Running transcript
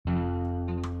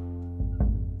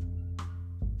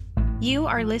You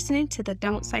are listening to the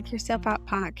Don't Psych Yourself Out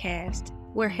podcast,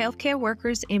 where healthcare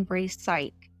workers embrace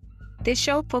psych. This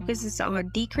show focuses on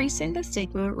decreasing the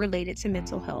stigma related to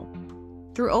mental health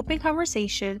through open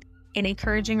conversation and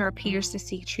encouraging our peers to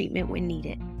seek treatment when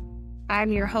needed.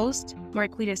 I'm your host,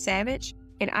 Marquetta Savage,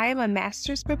 and I am a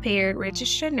master's prepared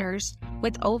registered nurse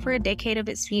with over a decade of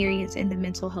experience in the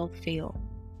mental health field.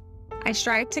 I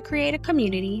strive to create a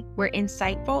community where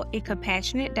insightful and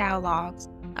compassionate dialogues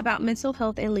about mental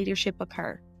health and leadership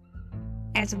occur.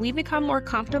 As we become more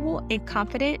comfortable and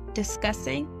confident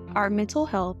discussing our mental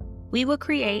health, we will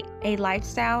create a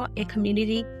lifestyle and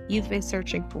community you've been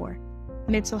searching for.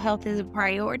 Mental health is a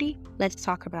priority. Let's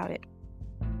talk about it.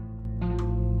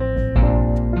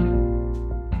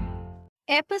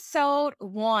 Episode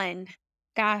 1.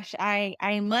 Gosh,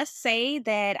 I must say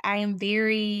that I am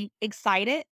very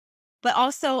excited, but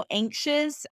also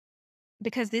anxious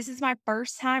because this is my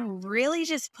first time really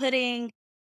just putting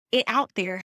it out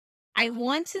there. I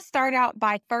want to start out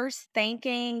by first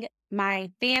thanking my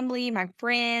family, my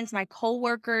friends, my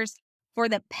coworkers for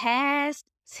the past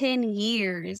 10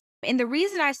 years. And the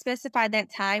reason I specified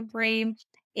that time frame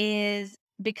is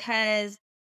because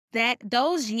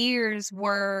those years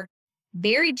were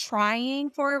very trying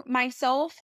for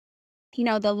myself. You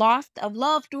know, the loss of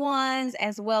loved ones,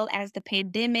 as well as the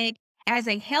pandemic. As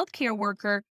a healthcare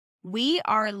worker, we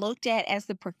are looked at as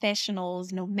the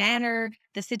professionals, no matter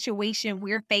the situation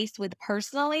we're faced with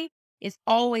personally. It's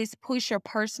always push your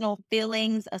personal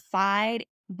feelings aside,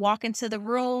 walk into the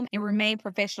room, and remain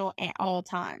professional at all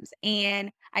times.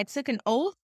 And I took an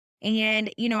oath,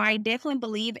 and, I definitely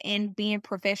believe in being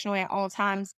professional at all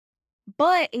times,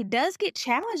 but it does get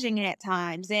challenging at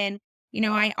times. And,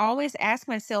 I always ask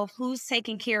myself, who's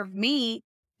taking care of me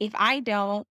if I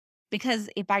don't? Because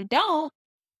if I don't,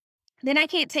 then I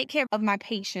can't take care of my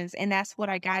patients. And that's what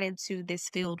I got into this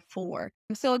field for.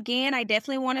 So again, I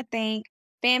definitely want to thank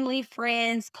family,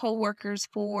 friends, coworkers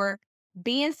for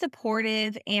being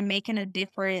supportive and making a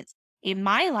difference in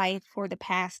my life for the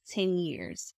past 10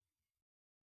 years.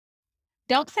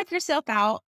 Don't Psych Yourself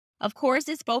Out, of course,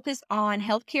 is focused on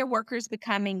healthcare workers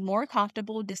becoming more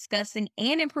comfortable discussing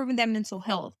and improving their mental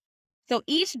health. So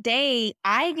each day,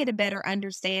 I get a better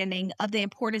understanding of the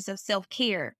importance of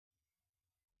self-care.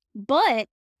 But,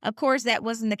 of course, that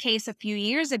wasn't the case a few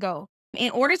years ago.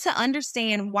 In order to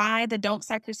understand why the Don't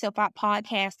Psych Yourself Out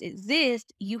podcast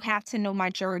exists, you have to know my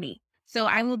journey. So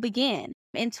I will begin.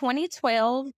 In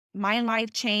 2012, my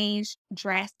life changed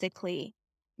drastically.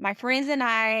 My friends and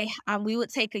I, we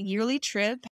would take a yearly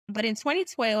trip, but in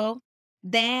 2012,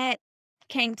 that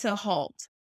came to a halt.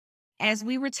 As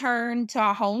we returned to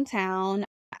our hometown,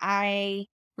 I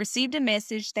received a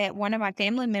message that one of my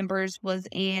family members was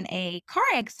in a car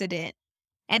accident.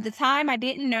 At the time, I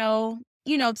didn't know,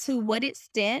 to what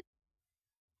extent.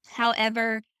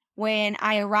 However, when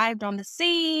I arrived on the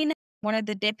scene, one of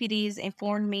the deputies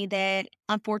informed me that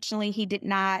unfortunately he did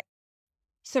not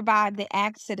survive the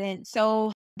accident.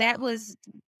 So that was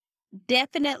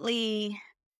definitely,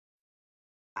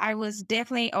 I was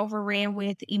definitely overran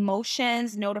with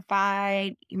emotions,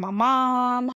 notified my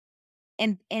mom,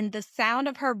 and the sound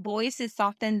of her voice is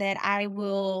something that I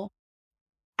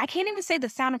can't even say the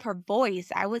sound of her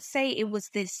voice. I would say it was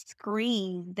this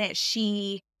scream that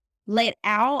she let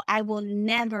out.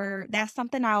 That's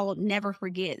something I'll never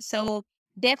forget. So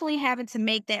definitely having to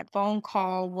make that phone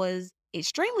call was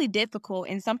extremely difficult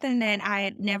and something that I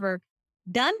had never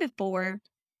done before,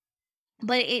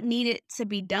 but it needed to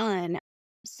be done.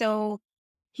 So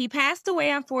he passed away,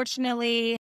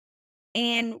 unfortunately,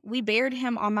 and we buried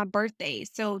him on my birthday.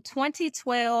 So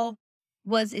 2012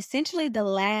 was essentially the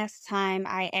last time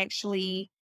I actually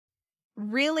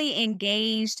really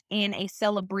engaged in a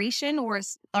celebration or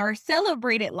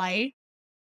celebrated life.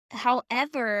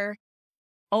 However,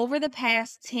 over the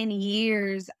past 10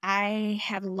 years, I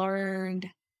have learned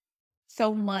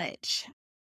so much,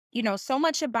 so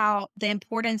much about the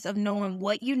importance of knowing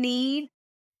what you need,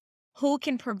 who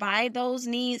can provide those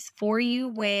needs for you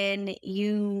when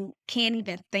you can't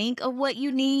even think of what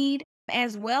you need,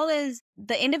 as well as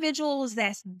the individuals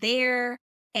that's there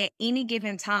at any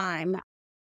given time.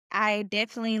 I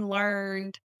definitely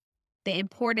learned the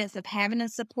importance of having a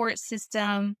support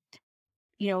system,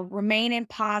 remaining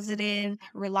positive,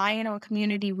 relying on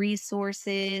community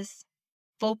resources,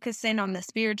 focusing on the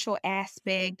spiritual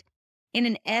aspect in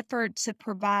an effort to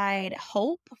provide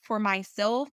hope for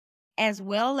myself as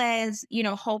well as,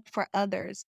 hope for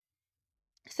others.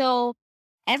 So,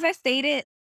 as I stated,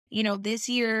 this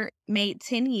year made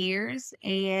 10 years,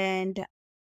 and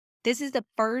this is the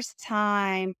first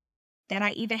time that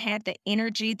I even had the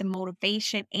energy, the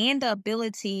motivation, and the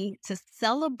ability to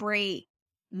celebrate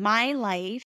my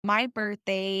life, my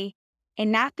birthday,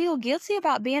 and not feel guilty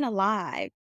about being alive.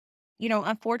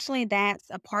 Unfortunately, that's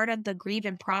a part of the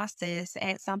grieving process.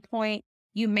 At some point,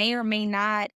 you may or may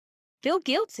not feel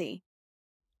guilty.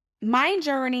 My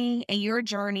journey and your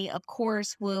journey, of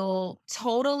course, will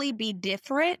totally be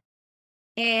different.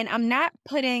 And I'm not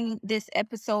putting this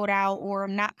episode out, or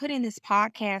I'm not putting this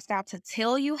podcast out to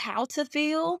tell you how to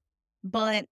feel,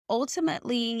 but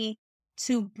ultimately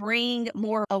to bring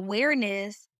more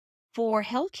awareness for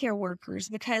healthcare workers,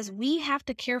 because we have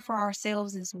to care for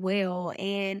ourselves as well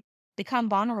and become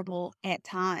vulnerable at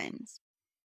times.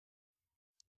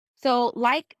 So,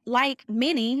 like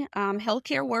many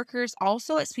healthcare workers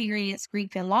also experience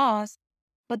grief and loss,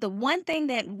 but the one thing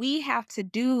that we have to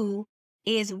do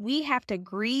is we have to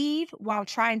grieve while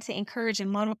trying to encourage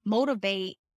and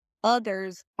motivate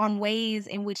others on ways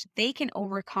in which they can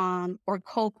overcome or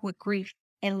cope with grief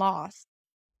and loss.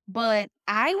 But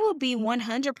I will be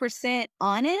 100%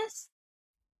 honest,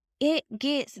 it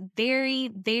gets very,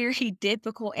 very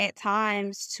difficult at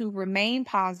times to remain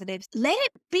positive. Let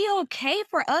it be okay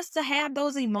for us to have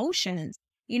those emotions.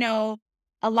 You know,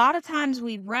 a lot of times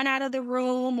we run out of the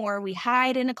room or we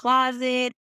hide in a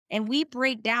closet and we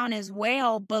break down as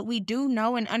well. But we do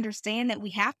know and understand that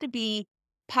we have to be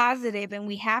positive and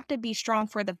we have to be strong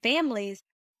for the families.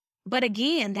 But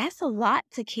again, that's a lot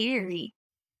to carry.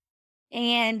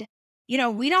 And,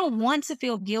 we don't want to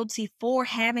feel guilty for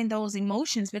having those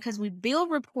emotions because we build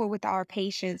rapport with our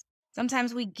patients.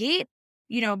 Sometimes we get,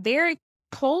 very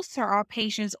close to our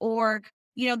patients, or,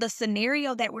 the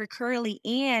scenario that we're currently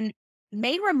in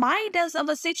may remind us of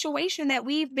a situation that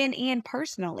we've been in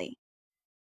personally.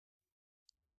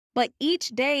 But each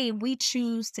day we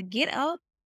choose to get up,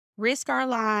 risk our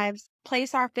lives,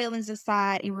 place our feelings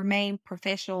aside, and remain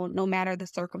professional no matter the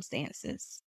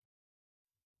circumstances.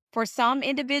 For some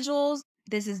individuals,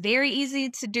 this is very easy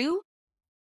to do,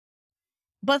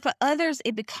 but for others,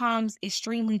 it becomes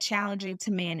extremely challenging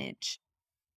to manage.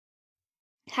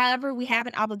 However, we have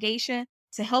an obligation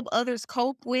to help others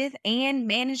cope with and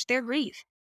manage their grief,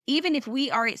 even if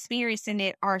we are experiencing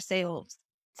it ourselves.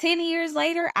 10 years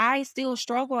later, I still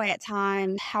struggle at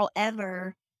times.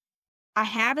 However, I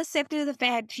have accepted the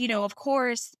fact, of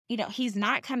course, he's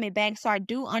not coming back. So I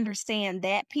do understand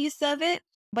that piece of it.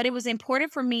 But it was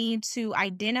important for me to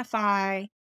identify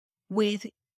with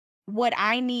what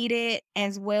I needed,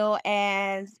 as well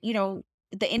as, the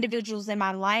individuals in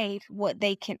my life, what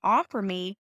they can offer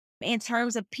me in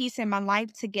terms of piecing my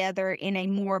life together in a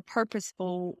more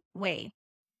purposeful way.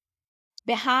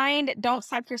 Behind Don't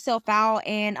Psych Yourself Out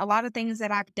and a lot of things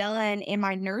that I've done in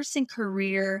my nursing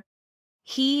career,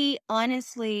 he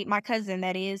honestly, my cousin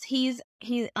that is, he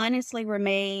honestly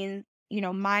remains,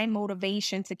 my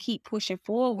motivation to keep pushing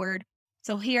forward.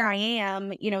 So here I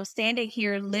am, standing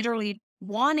here literally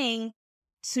wanting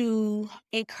to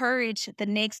encourage the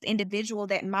next individual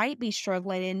that might be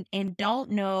struggling and don't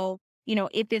know,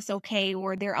 if it's okay,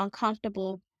 or they're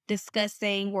uncomfortable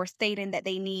discussing or stating that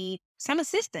they need some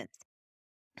assistance.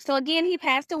 So again, he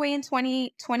passed away in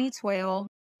 2012.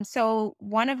 So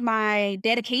one of my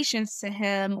dedications to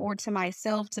him, or to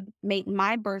myself, to make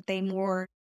my birthday more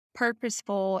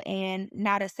purposeful and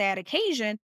not a sad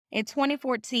occasion, in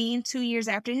 2014, 2 years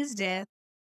after his death,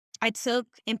 I took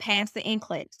and passed the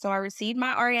NCLEX. So I received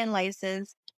my RN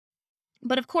license,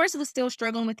 but of course was still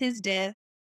struggling with his death.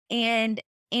 And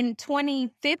in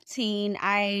 2015,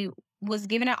 I was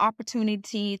given an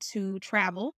opportunity to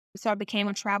travel. So I became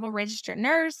a travel registered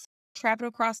nurse,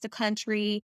 traveled across the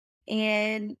country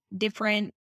in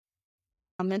different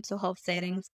mental health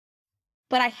settings.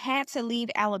 But I had to leave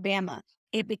Alabama.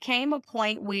 It became a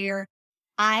point where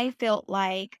I felt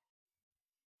like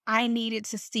I needed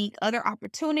to seek other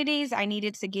opportunities. I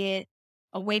needed to get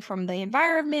away from the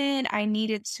environment. I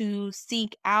needed to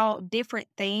seek out different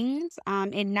things,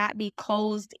 and not be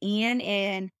closed in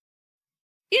and,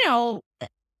 you know,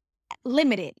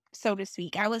 limited, so to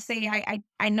speak. I would say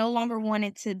I no longer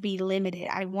wanted to be limited.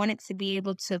 I wanted to be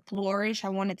able to flourish. I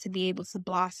wanted to be able to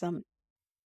blossom.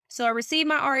 So I received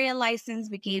my RN license,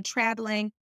 began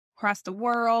traveling across the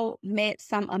world, met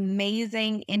some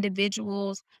amazing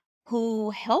individuals who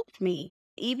helped me.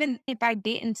 Even if I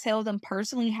didn't tell them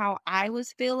personally how I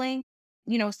was feeling,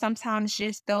 sometimes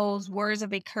just those words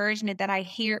of encouragement that I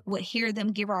would hear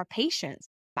them give our patients.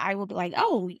 I would be like,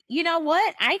 oh, you know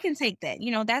what? I can take that.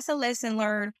 That's a lesson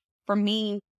learned for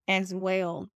me as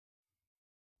well.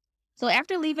 So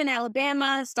after leaving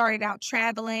Alabama, started out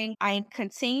traveling, I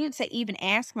continued to even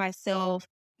ask myself,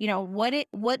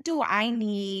 what do I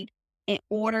need in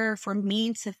order for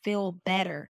me to feel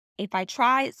better? If I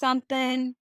tried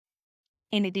something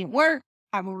and it didn't work,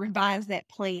 I will revise that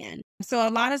plan. So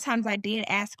a lot of times I did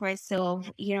ask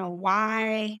myself,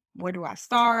 why? Where do I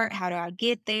start? How do I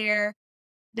get there?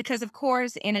 Because, of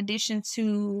course, in addition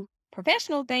to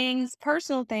professional things,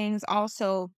 personal things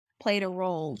also played a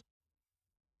role.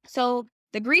 So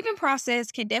the grieving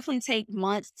process can definitely take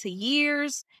months to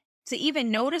years to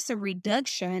even notice a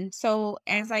reduction. So,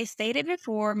 as I stated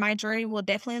before, my journey will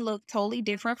definitely look totally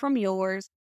different from yours.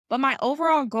 But my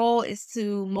overall goal is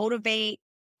to motivate,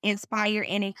 inspire,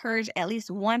 and encourage at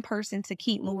least one person to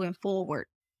keep moving forward.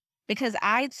 Because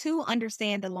I too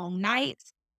understand the long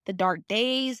nights, the dark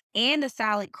days, and the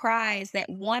silent cries that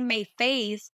one may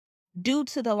face due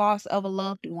to the loss of a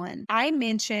loved one. I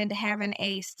mentioned having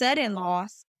a sudden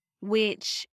loss,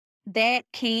 which that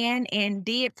can and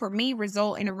did for me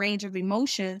result in a range of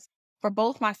emotions for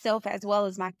both myself as well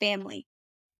as my family.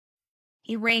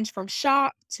 It ranged from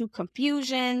shock to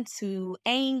confusion to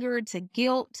anger to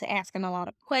guilt to asking a lot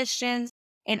of questions.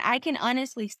 And I can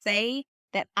honestly say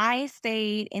that I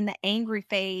stayed in the angry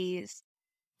phase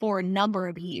for a number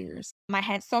of years. I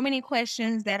had so many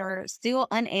questions that are still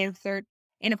unanswered.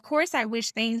 And of course, I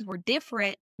wish things were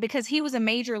different because he was a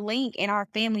major link in our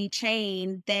family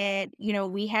chain that,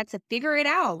 we had to figure it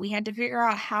out. We had to figure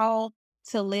out how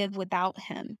to live without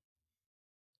him.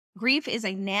 Grief is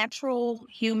a natural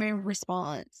human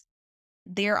response.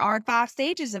 There are 5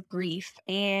 stages of grief,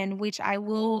 and which I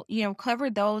will, cover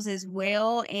those as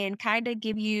well and kind of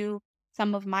give you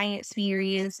some of my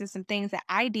experience and some things that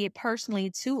I did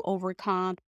personally to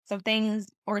overcome some things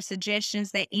or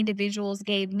suggestions that individuals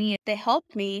gave me that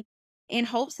helped me in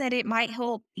hopes that it might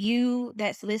help you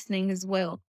that's listening as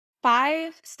well.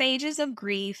 5 stages of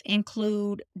grief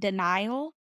include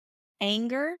denial,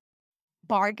 anger,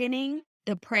 bargaining,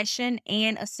 depression,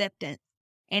 and acceptance.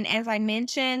 And as I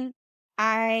mentioned,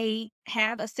 I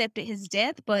have accepted his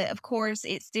death, but of course,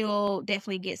 it still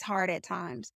definitely gets hard at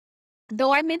times.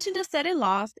 Though I mentioned a sudden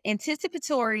loss,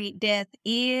 anticipatory death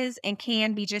is and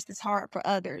can be just as hard for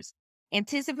others.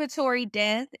 Anticipatory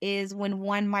death is when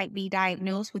one might be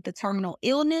diagnosed with a terminal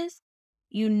illness.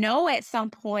 You know at some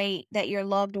point that your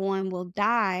loved one will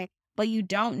die, but you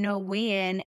don't know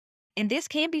when. And this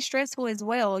can be stressful as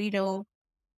well. You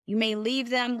may leave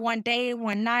them one day,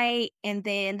 one night, and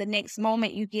then the next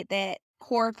moment you get that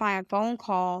horrifying phone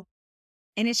call,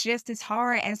 and it's just as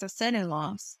hard as a sudden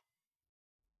loss.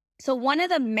 So one of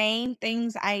the main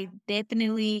things I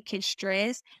definitely can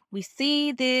stress, we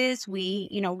see this, we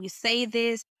say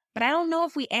this, but I don't know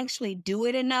if we actually do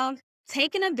it enough.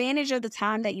 Taking advantage of the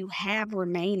time that you have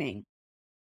remaining.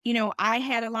 I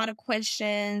had a lot of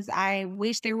questions. I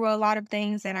wish there were a lot of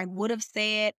things that I would have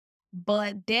said,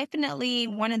 but definitely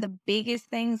one of the biggest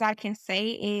things I can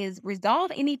say is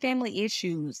resolve any family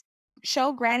issues.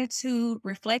 Show gratitude,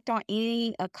 reflect on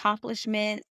any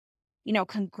accomplishment,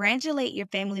 congratulate your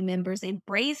family members,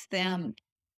 embrace them,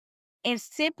 and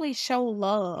simply show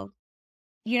love.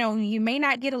 You may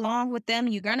not get along with them.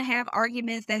 You're going to have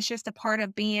arguments. That's just a part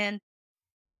of being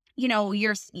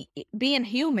being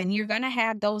human. You're going to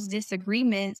have those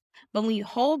disagreements, but when you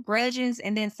hold grudges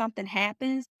and then something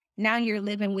happens, now you're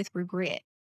living with regret.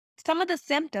 Some of the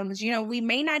symptoms, we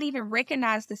may not even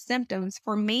recognize the symptoms.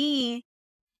 For me,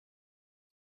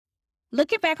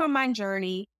 looking back on my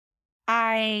journey,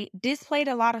 I displayed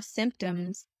a lot of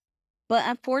symptoms, but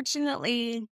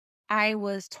unfortunately, I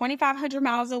was 2,500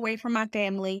 miles away from my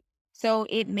family, so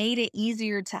it made it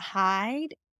easier to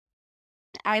hide.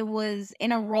 I was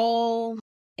in a role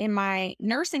in my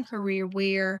nursing career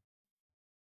where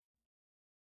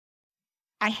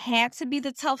I had to be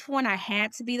the tough one. I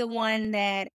had to be the one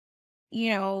that,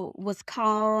 was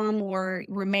calm or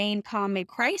remain calm in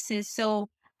crisis. So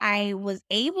I was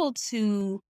able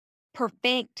to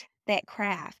perfect that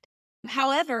craft.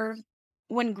 However,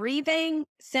 when grieving,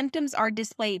 symptoms are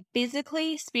displayed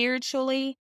physically,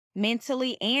 spiritually,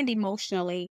 mentally, and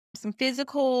emotionally. Some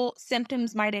physical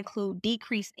symptoms might include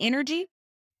decreased energy,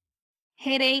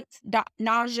 headaches,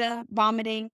 nausea,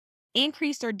 vomiting,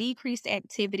 increased or decreased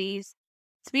activities.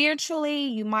 Spiritually,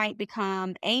 you might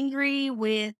become angry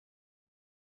with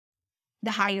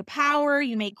the higher power.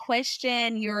 You may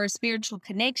question your spiritual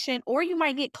connection, or you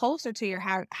might get closer to your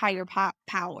higher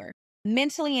power.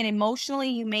 Mentally and emotionally,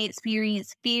 you may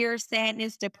experience fear,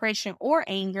 sadness, depression, or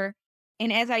anger.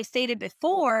 And as I stated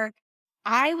before,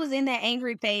 I was in that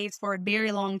angry phase for a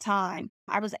very long time.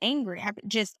 I was angry. I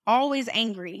just always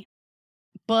angry.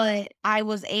 But I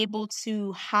was able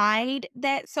to hide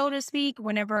that, so to speak,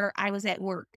 whenever I was at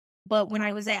work. But when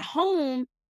I was at home,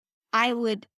 I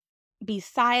would be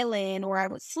silent, or I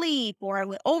would sleep, or I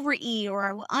would overeat, or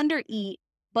I would undereat.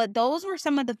 But those were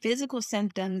some of the physical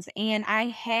symptoms. And I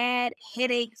had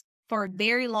headaches for a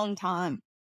very long time.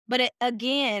 But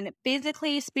again,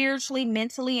 physically, spiritually,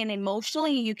 mentally, and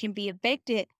emotionally, you can be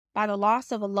affected by the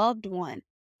loss of a loved one.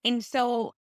 And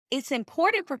so it's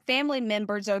important for family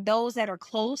members or those that are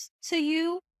close to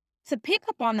you to pick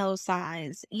up on those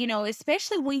signs,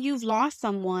 especially when you've lost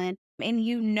someone and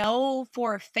you know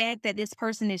for a fact that this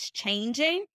person is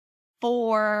changing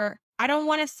for, I don't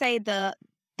want to say the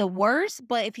worst,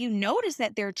 but if you notice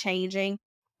that they're changing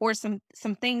or some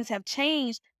things have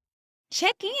changed,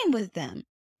 check in with them.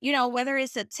 Whether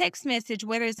it's a text message,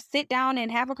 whether it's sit down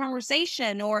and have a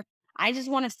conversation, or I just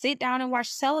want to sit down and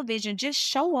watch television, just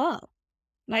show up.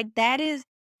 Like that is,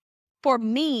 for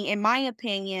me, in my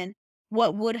opinion,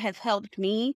 what would have helped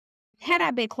me had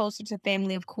I been closer to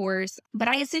family, of course. But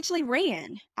I essentially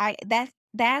ran.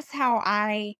 That's how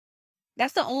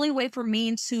that's the only way for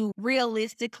me to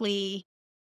realistically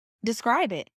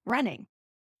describe it, running.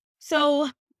 So,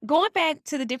 going back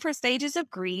to the different stages of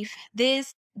grief,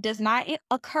 this does not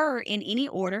occur in any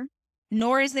order,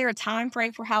 nor is there a time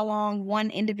frame for how long one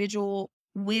individual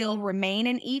will remain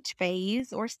in each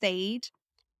phase or stage.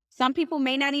 Some people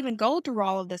may not even go through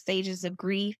all of the stages of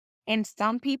grief, and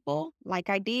some people, like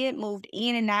I did, moved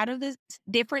in and out of the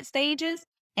different stages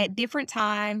at different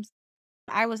times.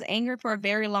 I was angry for a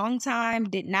very long time,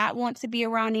 did not want to be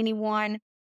around anyone.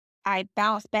 I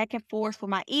bounced back and forth with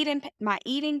my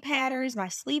eating patterns, my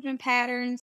sleeping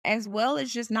patterns, as well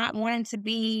as just not wanting to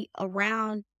be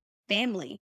around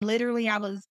family. Literally, I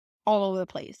was all over the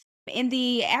place. In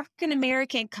the African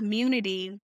American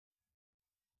community,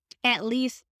 at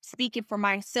least speaking for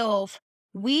myself,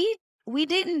 we we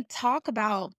didn't talk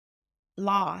about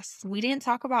loss. We didn't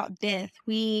talk about death.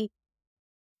 We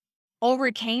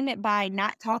overcame it by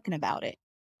not talking about it.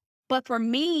 But for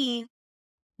me,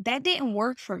 that didn't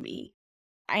work for me.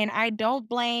 And I don't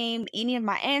blame any of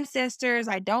my ancestors.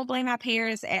 I don't blame my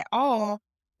parents at all.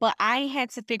 But I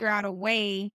had to figure out a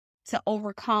way to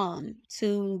overcome,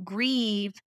 to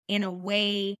grieve in a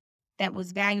way that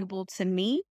was valuable to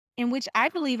me, in which I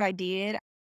believe I did.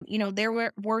 There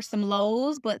were some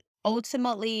lows, but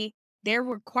ultimately there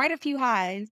were quite a few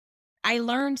highs. I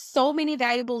learned so many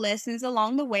valuable lessons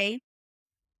along the way.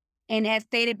 And as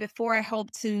stated before, I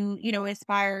hope to,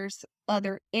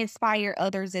 inspire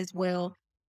others as well.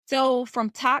 So from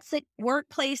toxic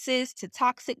workplaces to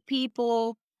toxic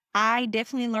people, I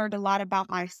definitely learned a lot about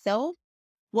myself.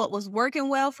 What was working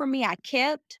well for me, I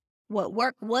kept. What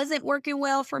wasn't working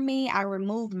well for me, I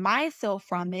removed myself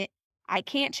from it. I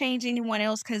can't change anyone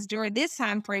else because during this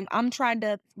time frame, I'm trying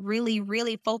to really,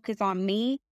 really focus on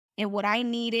me and what I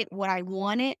needed, what I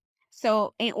wanted.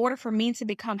 So in order for me to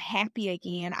become happy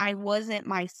again, I wasn't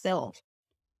myself.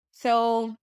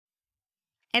 So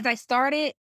as I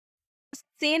started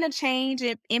seeing a change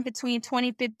in between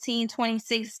 2015,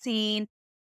 2016,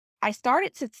 I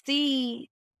started to see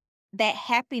that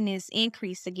happiness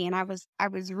increase again. I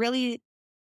was really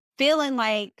feeling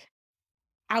like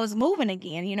I was moving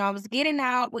again. I was getting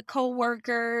out with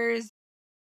coworkers.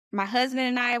 My husband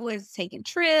and I was taking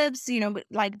trips, but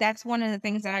like that's one of the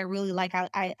things that I really like.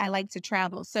 I like to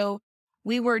travel. So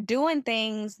we were doing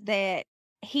things that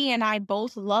he and I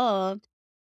both loved,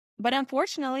 but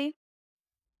unfortunately,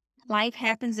 life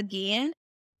happens again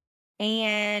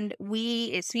and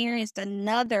we experienced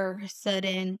another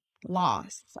sudden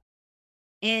loss.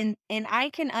 And I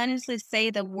can honestly say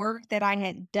the work that I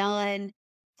had done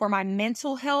for my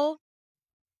mental health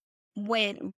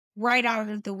went right out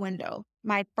of the window.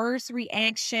 My first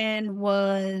reaction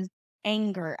was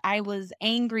anger. I was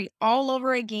angry all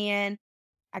over again.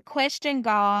 I questioned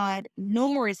God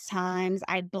numerous times.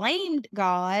 I blamed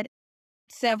God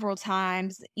several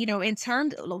times, in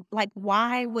terms of like,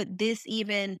 why would this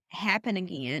even happen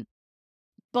again?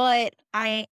 But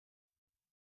I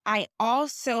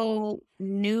also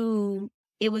knew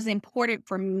it was important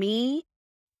for me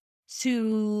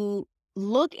to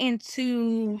look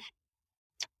into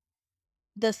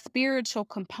the spiritual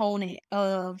component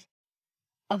of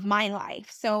my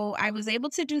life. So I was able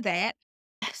to do that.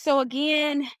 So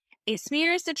again,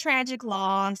 experienced a tragic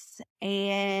loss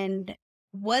and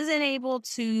wasn't able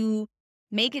to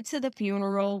make it to the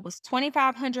funeral, was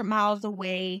 2,500 miles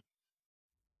away.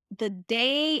 The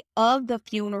day of the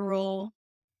funeral,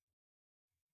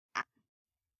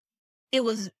 it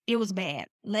was bad.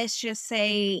 Let's just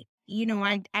say,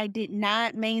 I did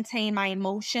not maintain my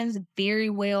emotions very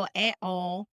well at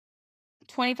all.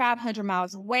 2,500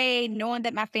 miles away, knowing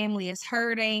that my family is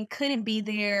hurting, couldn't be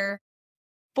there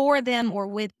for them or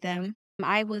with them.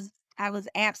 I was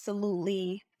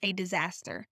absolutely a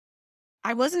disaster.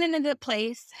 I wasn't in a good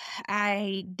place.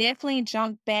 I definitely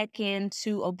jumped back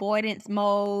into avoidance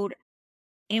mode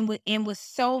and was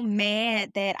so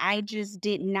mad that I just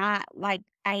did not like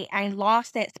I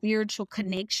lost that spiritual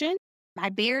connection. I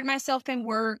buried myself in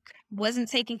work, wasn't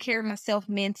taking care of myself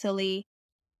mentally.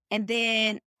 And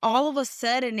then all of a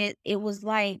sudden it was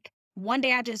like one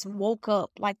day I just woke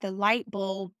up, like the light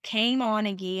bulb came on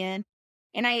again.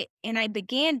 And I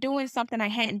began doing something I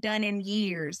hadn't done in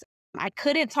years. I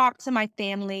couldn't talk to my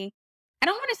family. I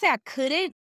don't want to say I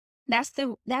couldn't. That's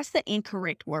the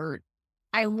incorrect word.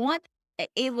 I want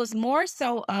it was more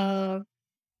so of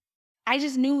I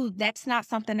just knew that's not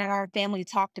something that our family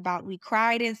talked about. We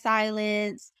cried in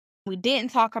silence. We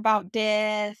didn't talk about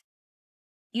death.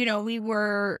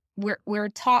 We're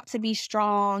taught to be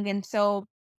strong, and so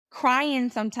crying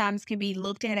sometimes can be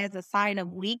looked at as a sign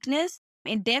of weakness.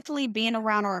 And definitely being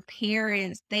around our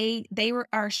parents, they were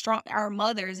our strong, our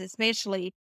mothers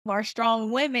especially are strong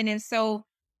women, and so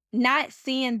not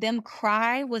seeing them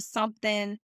cry was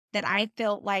something that I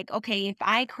felt like, okay, if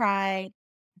I cried,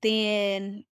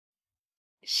 then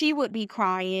she would be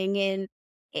crying. And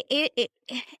it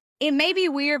may be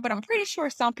weird, but I'm pretty sure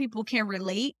some people can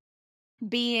relate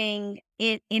being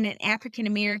in an African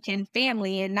American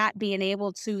family and not being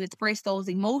able to express those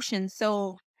emotions.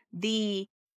 So the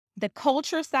the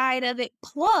culture side of it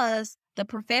plus the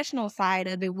professional side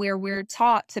of it, where we're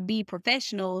taught to be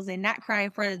professionals and not cry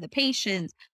in front of the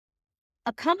patients,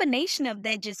 a combination of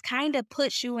that just kind of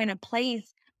puts you in a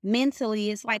place mentally.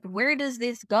 It's like, where does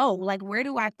this go? Like, where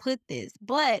do I put this?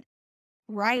 But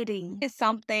writing is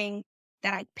something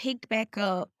that I picked back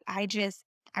up. I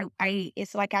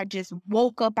it's like I just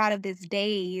woke up out of this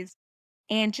daze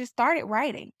and just started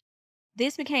writing.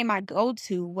 This became my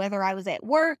go-to, whether I was at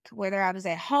work, whether I was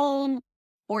at home,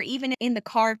 or even in the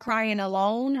car crying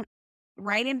alone.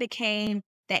 Writing became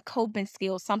that coping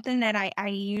skill, something that I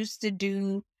used to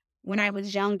do when I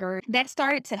was younger that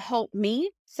started to help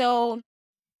me. So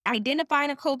identifying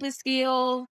a coping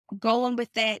skill, going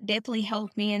with that definitely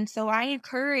helped me. And so I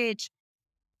encourage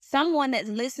someone that's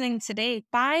listening today,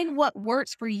 find what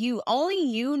works for you. Only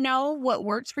you know what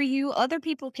works for you. Other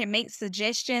people can make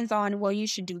suggestions on, well, you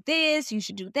should do this, you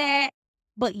should do that,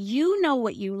 but you know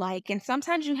what you like. And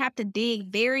sometimes you have to dig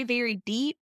very, very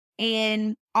deep.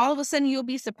 And all of a sudden, you'll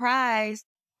be surprised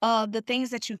of the things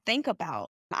that you think about.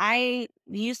 I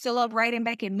used to love writing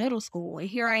back in middle school, and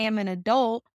here I am, an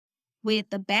adult with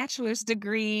a bachelor's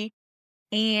degree,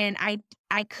 and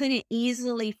I couldn't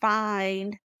easily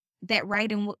find that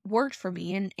writing worked for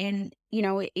me. And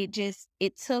it just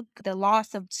it took the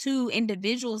loss of two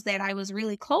individuals that I was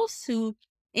really close to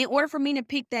in order for me to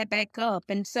pick that back up.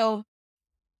 And so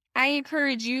I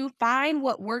encourage you, find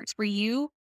what works for you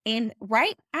and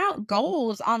write out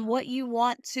goals on what you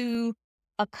want to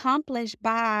accomplish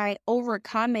by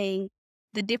overcoming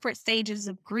the different stages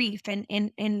of grief,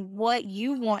 and what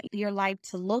you want your life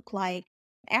to look like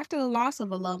after the loss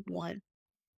of a loved one.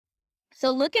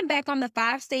 So looking back on the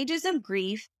 5 stages of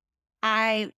grief,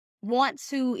 I want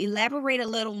to elaborate a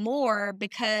little more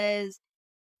because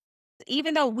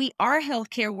even though we are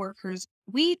healthcare workers,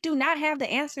 we do not have the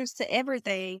answers to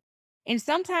everything. And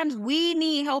sometimes we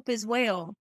need help as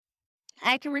well.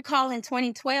 I can recall in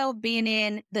 2012 being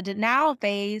in the denial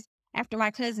phase after my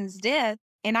cousin's death,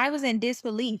 and I was in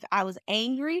disbelief. I was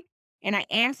angry, and I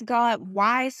asked God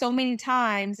why so many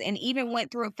times, and even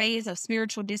went through a phase of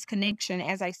spiritual disconnection,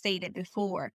 as I stated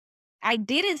before. I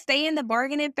didn't stay in the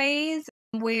bargaining phase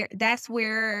where that's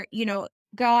where,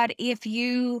 God, if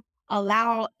you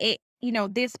allow it,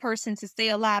 this person to stay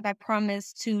alive, I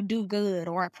promise to do good,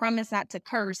 or I promise not to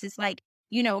curse. It's like,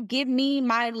 give me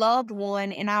my loved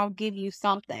one and I'll give you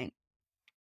something.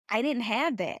 I didn't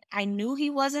have that. I knew he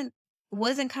wasn't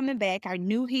coming back. I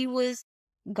knew he was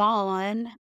gone.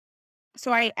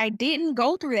 So I didn't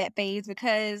go through that phase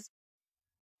because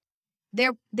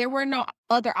there were no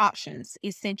other options,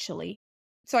 essentially.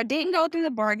 So I didn't go through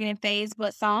the bargaining phase,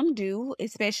 but some do,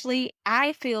 especially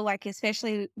I feel like,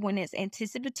 especially when it's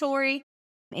anticipatory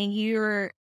and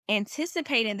you're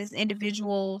anticipating this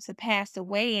individual to pass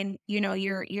away, and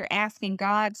you're asking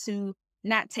God to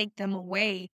not take them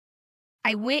away.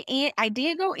 I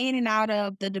did go in and out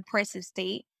of the depressive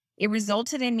state. It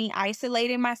resulted in me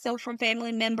isolating myself from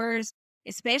family members,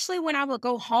 especially when I would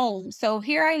go home. So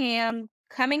here I am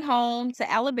coming home to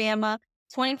Alabama,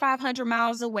 2,500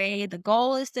 miles away. The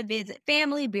goal is to visit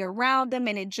family, be around them,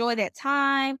 and enjoy that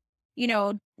time,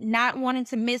 not wanting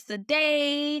to miss a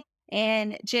day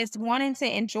and just wanting to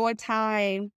enjoy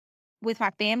time with my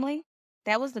family.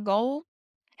 That was the goal.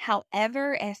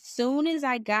 However, as soon as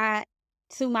I got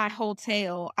to my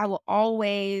hotel, I will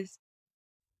always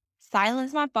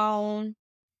silence my phone,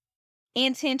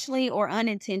 intentionally or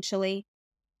unintentionally,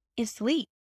 and sleep.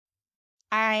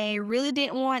 I really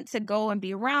didn't want to go and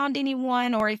be around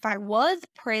anyone, or if I was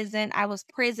present, I was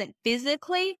present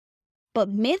physically, but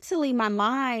mentally, my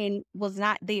mind was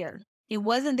not there. It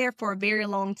wasn't there for a very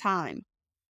long time.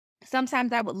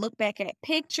 Sometimes I would look back at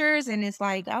pictures and it's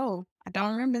like, oh, I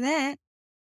don't remember that.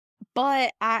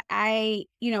 But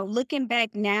looking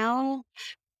back now,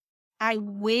 I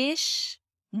wish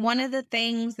one of the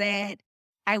things that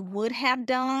I would have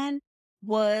done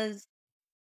was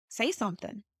say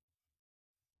something.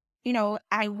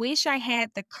 I wish I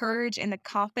had the courage and the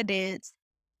confidence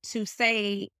to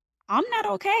say, I'm not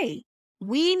okay.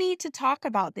 We need to talk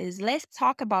about this. Let's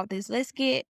talk about this. Let's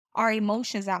get our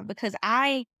emotions out because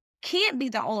I can't be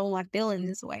the only one feeling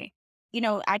this way.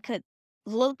 I could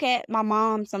look at my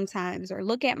mom sometimes or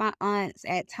look at my aunts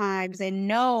at times and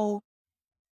know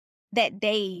that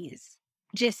days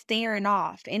just staring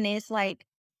off. And it's like,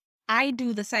 I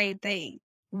do the same thing.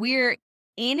 We're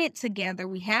in it together.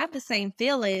 We have the same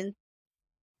feelings,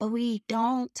 but we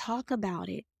don't talk about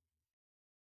it.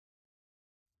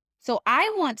 So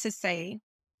I want to say,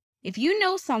 if you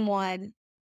know someone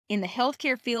in the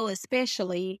healthcare field,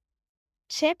 especially,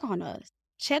 check on us,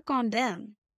 check on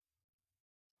them.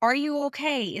 Are you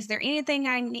okay? Is there anything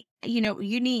I need,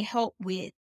 you need help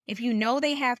with? If you know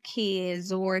they have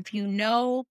kids or if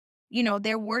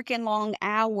they're working long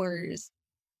hours,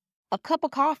 a cup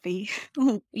of coffee,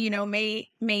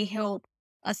 may help.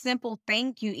 A simple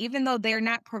thank you, even though they're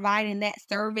not providing that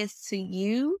service to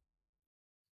you,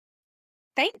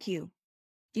 thank you.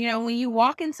 When you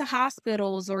walk into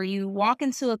hospitals or you walk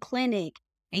into a clinic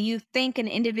and you think an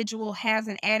individual has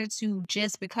an attitude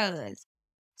just because,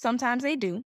 sometimes they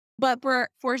do, but for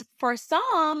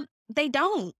some, they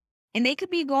don't. And they could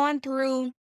be going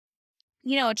through,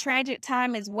 a tragic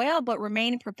time as well, but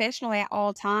remaining professional at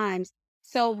all times.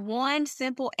 So one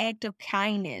simple act of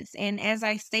kindness, and as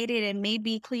I stated, it may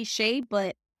be cliche,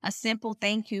 but a simple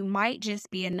thank you might just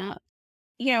be enough.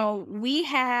 We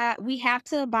have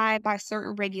to abide by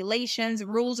certain regulations,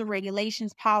 rules and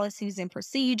regulations, policies and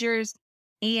procedures.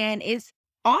 And it's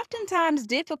oftentimes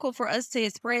difficult for us to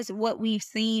express what we've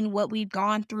seen, what we've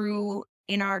gone through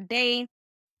in our day.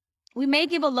 We may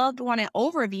give a loved one an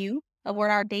overview of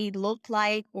what our day looked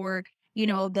like or,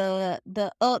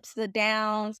 the ups, the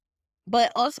downs.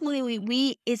 But ultimately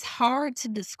we it's hard to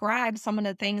describe some of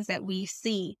the things that we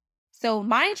see. So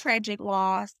my tragic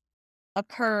loss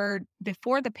occurred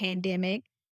before the pandemic,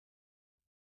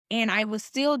 and I was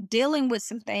still dealing with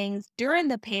some things during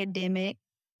the pandemic,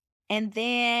 and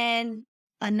then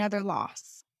another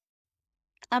loss.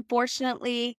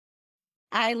 Unfortunately,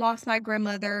 I lost my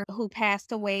grandmother who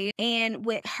passed away, and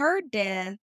with her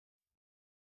death,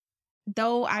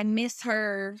 though I miss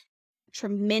her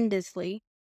tremendously,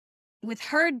 with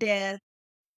her death,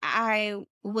 I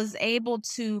was able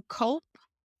to cope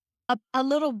a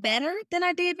little better than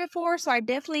I did before. So I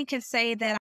definitely can say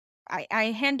that I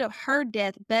handled her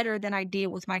death better than I did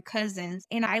with my cousins.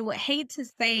 And I would hate to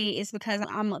say it's because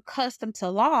I'm accustomed to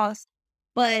loss,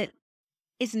 but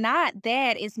it's not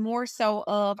that. It's more so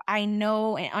of I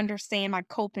know and understand my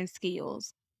coping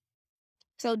skills.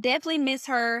 So definitely miss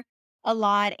her a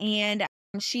lot. And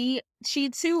she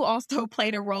too also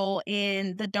played a role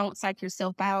in the Don't Psych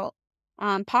Yourself Out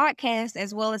podcast,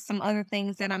 as well as some other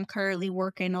things that I'm currently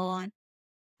working on.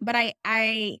 But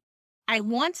I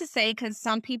want to say, because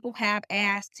some people have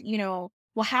asked, well,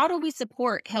 how do we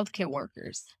support healthcare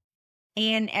workers?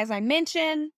 And as I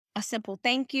mentioned, a simple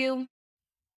thank you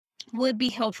would be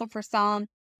helpful for some.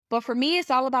 But for me, it's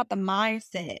all about the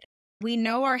mindset. We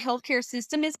know our healthcare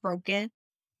system is broken,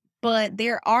 but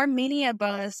there are many of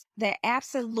us that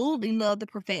absolutely love the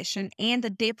profession and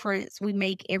the difference we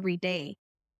make every day.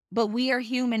 But we are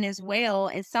human as well.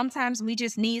 And sometimes we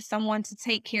just need someone to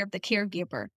take care of the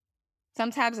caregiver.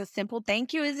 Sometimes a simple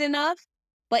thank you is enough,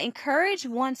 but encourage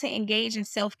one to engage in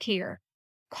self care.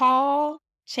 Call,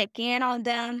 check in on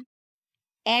them.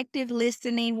 Active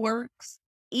listening works,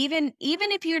 even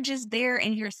if you're just there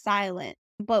and you're silent.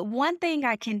 But one thing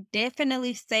I can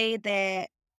definitely say that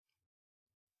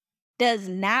does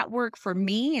not work for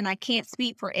me, and I can't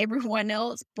speak for everyone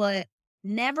else, but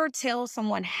never tell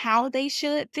someone how they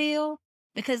should feel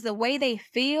because the way they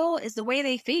feel is the way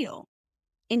they feel.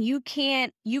 And you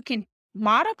can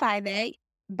modify that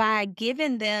by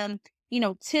giving them,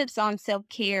 tips on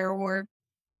self-care or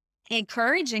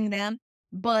encouraging them,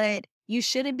 but you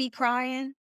shouldn't be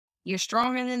crying. You're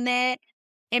stronger than that.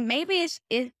 And maybe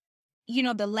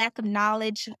the lack of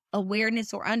knowledge,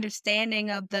 awareness, or understanding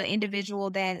of the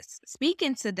individual that's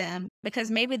speaking to them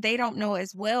because maybe they don't know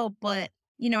as well. But,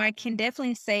 I can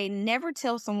definitely say never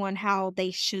tell someone how they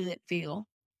should feel.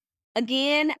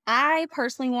 Again, I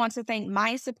personally want to thank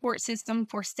my support system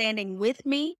for standing with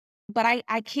me, but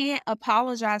I can't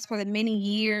apologize for the many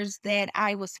years that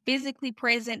I was physically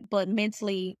present, but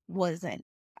mentally wasn't.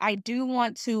 I do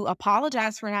want to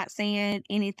apologize for not saying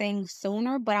anything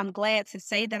sooner, but I'm glad to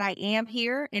say that I am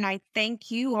here. And I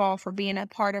thank you all for being a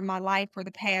part of my life for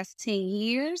the past 10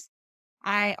 years.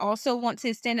 I also want to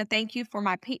extend a thank you for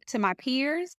to my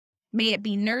peers. May it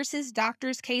be nurses,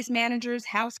 doctors, case managers,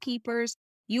 housekeepers.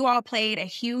 You all played a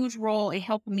huge role in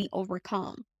helping me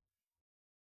overcome.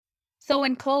 So,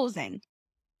 in closing,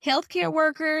 healthcare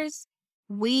workers,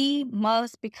 we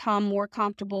must become more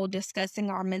comfortable discussing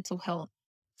our mental health,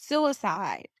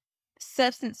 suicide,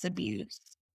 substance abuse,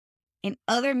 and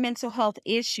other mental health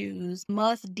issues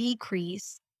must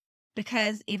decrease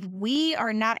because if we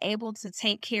are not able to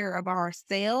take care of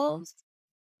ourselves,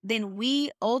 then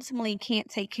we ultimately can't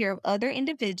take care of other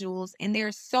individuals. And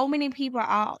there's so many people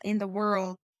out in the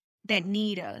world that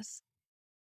need us.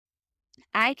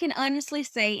 I can honestly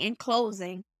say in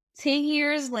closing, 10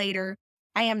 years later,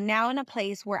 I am now in a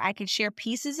place where I can share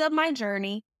pieces of my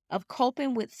journey of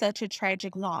coping with such a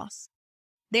tragic loss.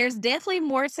 There's definitely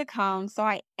more to come. So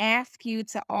I ask you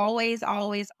to always,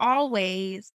 always,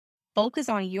 always focus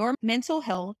on your mental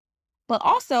health, but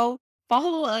also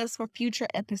follow us for future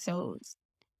episodes.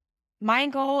 My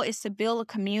goal is to build a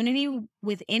community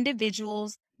with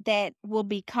individuals that will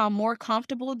become more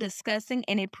comfortable discussing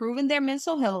and improving their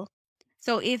mental health.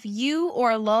 So, if you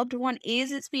or a loved one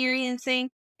is experiencing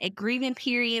a grieving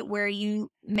period where you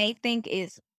may think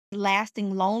is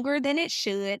lasting longer than it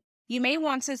should, you may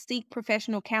want to seek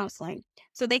professional counseling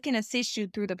so they can assist you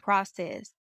through the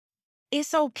process.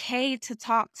 It's okay to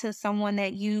talk to someone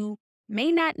that you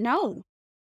may not know,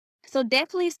 so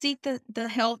definitely seek the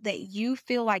help that you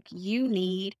feel like you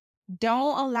need.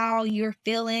 Don't allow your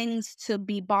feelings to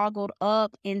be boggled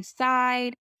up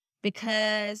inside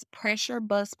because pressure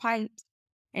busts pipes.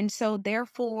 And so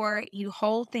therefore you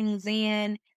hold things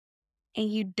in and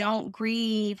you don't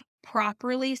grieve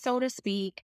properly, so to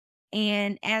speak.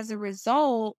 And as a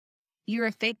result, you're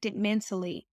affected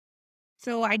mentally.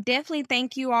 So I definitely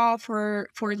thank you all for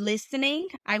listening.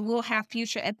 I will have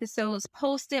future episodes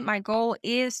posted. My goal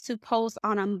is to post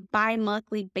on a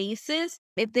bi-monthly basis.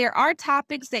 If there are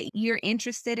topics that you're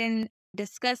interested in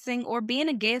discussing or being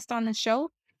a guest on the show,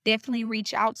 definitely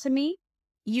reach out to me.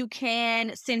 You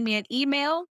can send me an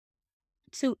email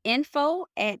to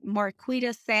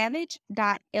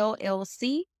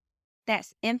info@marquettasavage.llc.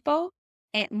 That's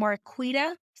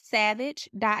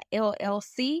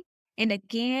info@marquettasavage.llc. And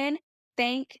again,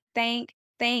 thank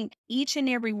each and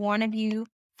every one of you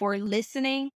for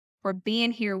listening, for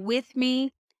being here with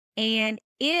me. And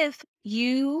if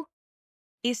you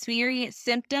experience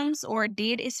symptoms or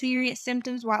did experience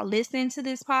symptoms while listening to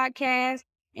this podcast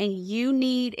and you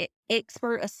need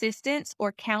expert assistance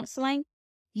or counseling,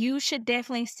 you should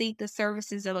definitely seek the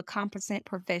services of a competent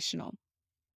professional.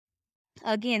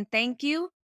 Again, thank you.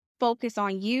 Focus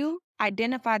on you.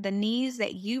 Identify the needs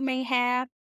that you may have,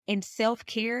 and self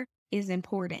care is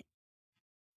important.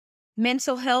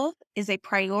 Mental health is a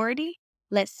priority.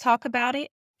 Let's talk about it.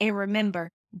 And remember,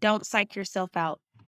 don't psych yourself out.